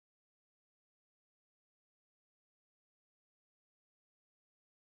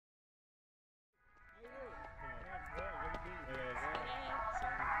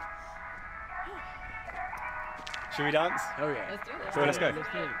Should we dance? Oh yeah. Let's do it. So let's go. Let's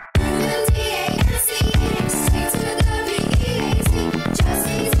do it.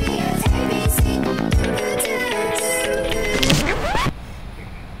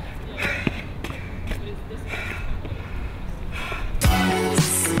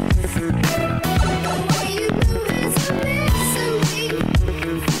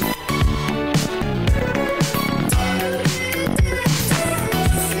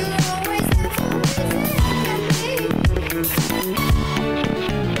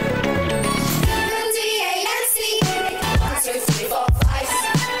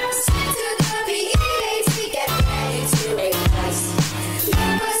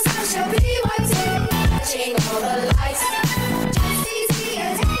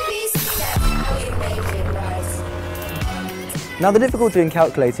 Now, the difficulty in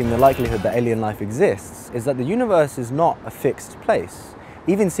calculating the likelihood that alien life exists is that the universe is not a fixed place.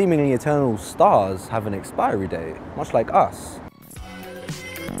 Even seemingly eternal stars have an expiry date, much like us.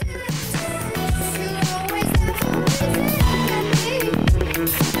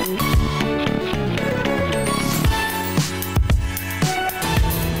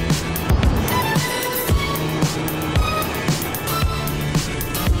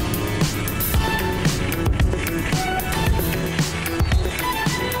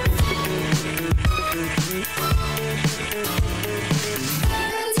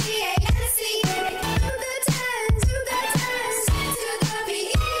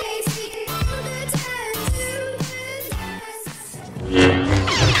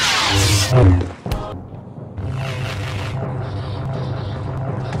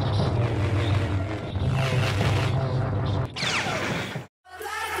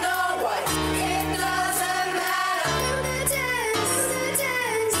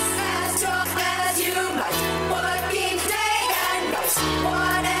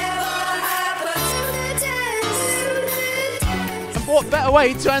 What better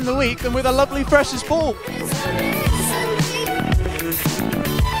way to end the week than with a lovely freshers ball?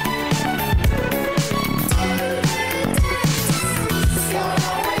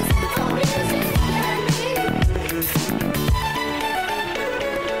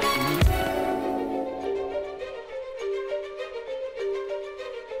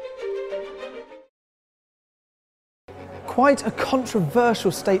 Quite a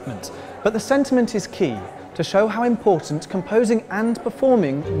controversial statement, but the sentiment is key to show how important composing and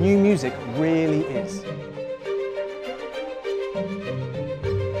performing new music really is.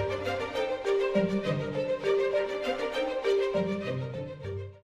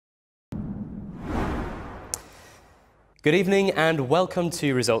 Good evening and welcome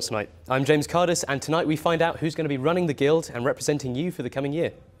to Results Night. I'm James Cardis and tonight we find out who's going to be running the Guild and representing you for the coming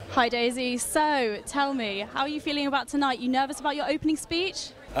year. Hi Daisy, so tell me, how are you feeling about tonight? You nervous about your opening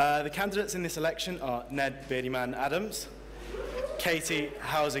speech? The candidates in this election are Ned Beardyman Adams, Katie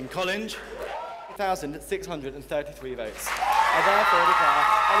Housing Collins, 1,633 votes. I therefore declare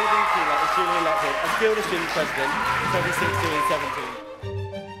Ellen Keeler as duly elected as Guild of Students President for 2016 and 17.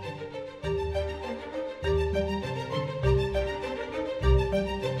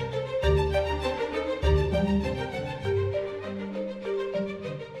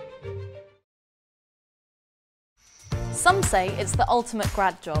 Some say it's the ultimate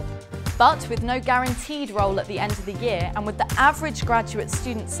grad job, but with no guaranteed role at the end of the year and with the average graduate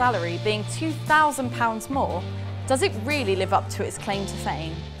student salary being £2,000 more, does it really live up to its claim to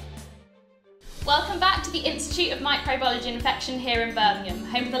fame? Welcome back to the Institute of Microbiology and Infection here in Birmingham,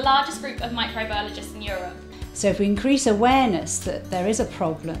 home to the largest group of microbiologists in Europe. So if we increase awareness that there is a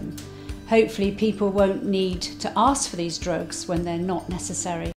problem, hopefully people won't need to ask for these drugs when they're not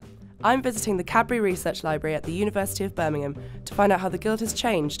necessary. I'm visiting the Cadbury Research Library at the University of Birmingham to find out how the Guild has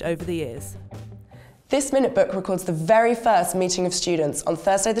changed over the years. This minute book records the very first meeting of students on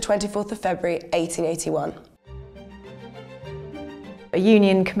Thursday the 24th of February 1881. A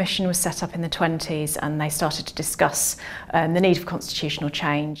union commission was set up in the 20s and they started to discuss the need for constitutional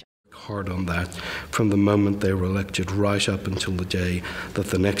change. Hard on that from the moment they were elected right up until the day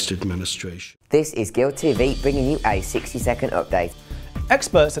that the next administration. This is Guild TV bringing you a 60-second update.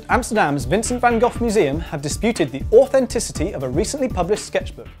 Experts at Amsterdam's Vincent van Gogh Museum have disputed the authenticity of a recently published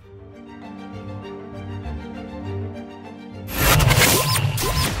sketchbook.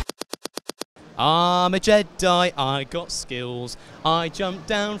 I'm a Jedi, I got skills. I jump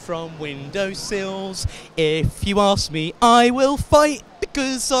down from windowsills. If you ask me, I will fight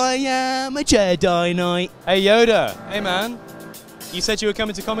because I am a Jedi Knight. Hey Yoda, hey man, you said you were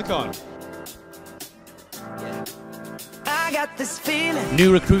coming to Comic-Con.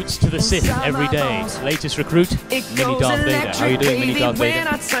 New recruits to the Sith every day. Latest recruit, Mini Darth Vader. How are you doing, Mini Darth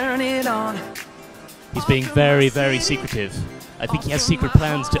Vader? He's being very, very secretive. I think he has secret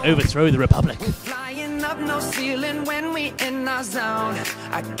plans to overthrow the Republic. Flying up no ceiling when we in our zone.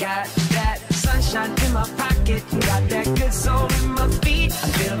 I got that sunshine in my pocket, got that good soul in my feet. I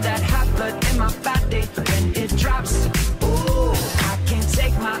feel that hot blood in my body when it drops. Ooh, I can't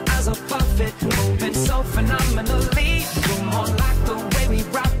take my eyes off of it, moving so phenomenally. You're more like the way we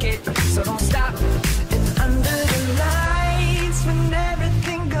rock it, so don't stop. And under the lights when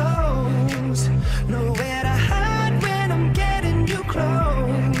everything goes, nowhere to hide when I'm getting you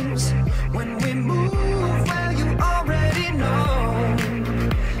close. When we move, well, you already know.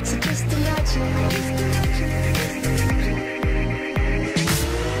 So just imagine.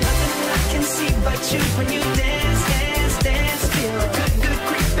 Nothing I can see but you when you dance, dance, dance. Feel good, good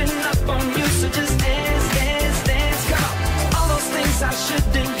creeping up on you. So just dance, dance, dance. Come on. All those things I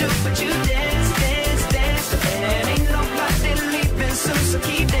shouldn't do, but you dance, dance, dance. And ain't nobody leaving soon, so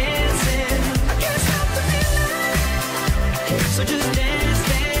keep dancing. I can't stop the feeling. So just dance,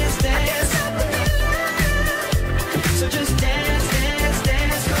 dance, dance. So just dance, dance,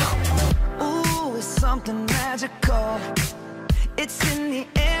 dance. Come on. Ooh, it's something magical. It's in the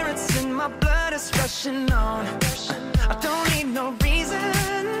air, it's in my blood, it's rushing on. I don't need no reason,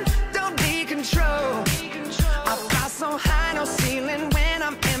 don't need control. I fly so high, no ceiling when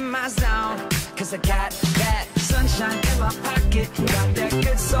I'm in my zone. Cause I got that sunshine in my pocket, got that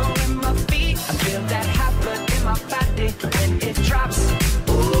good soul in my feet. I feel that hot blood in my body when it drops.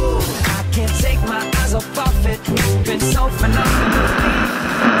 Ooh, I can't take my eyes off of it, moving so phenomenally.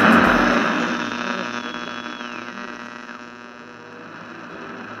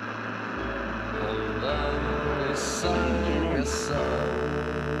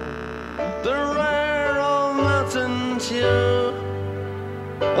 The rare old mountain dew,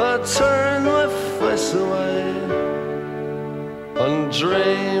 I turned my face away and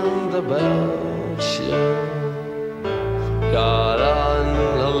dreamed about you. Got on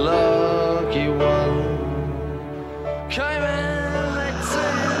a lucky one, came in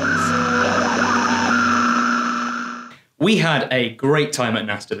We had a great time at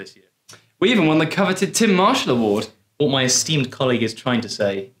NASTA this year. We even won the coveted Tim Marshall Award. What my esteemed colleague is trying to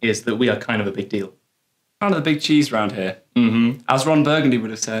say is that we are kind of a big deal. Kind of the big cheese round here. Mm-hmm. As Ron Burgundy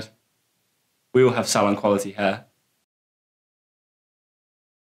would have said, we all have salon quality hair.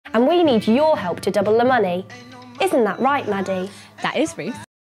 And we need your help to double the money. Isn't that right, Maddie? That is, Ruth.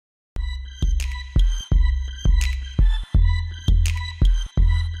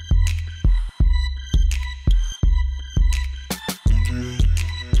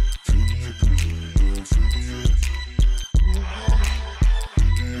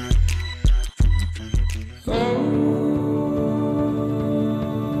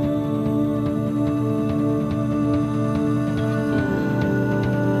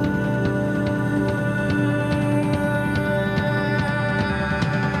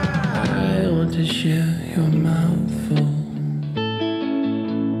 to share your mouthful.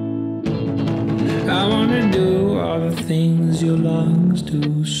 I wanna do all the things your lungs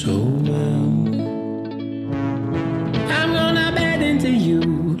do so well. I'm gonna bed into you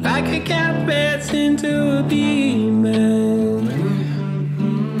like a cat beds into a female.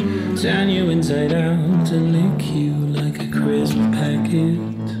 Turn you inside out and lick you like a crisp packet.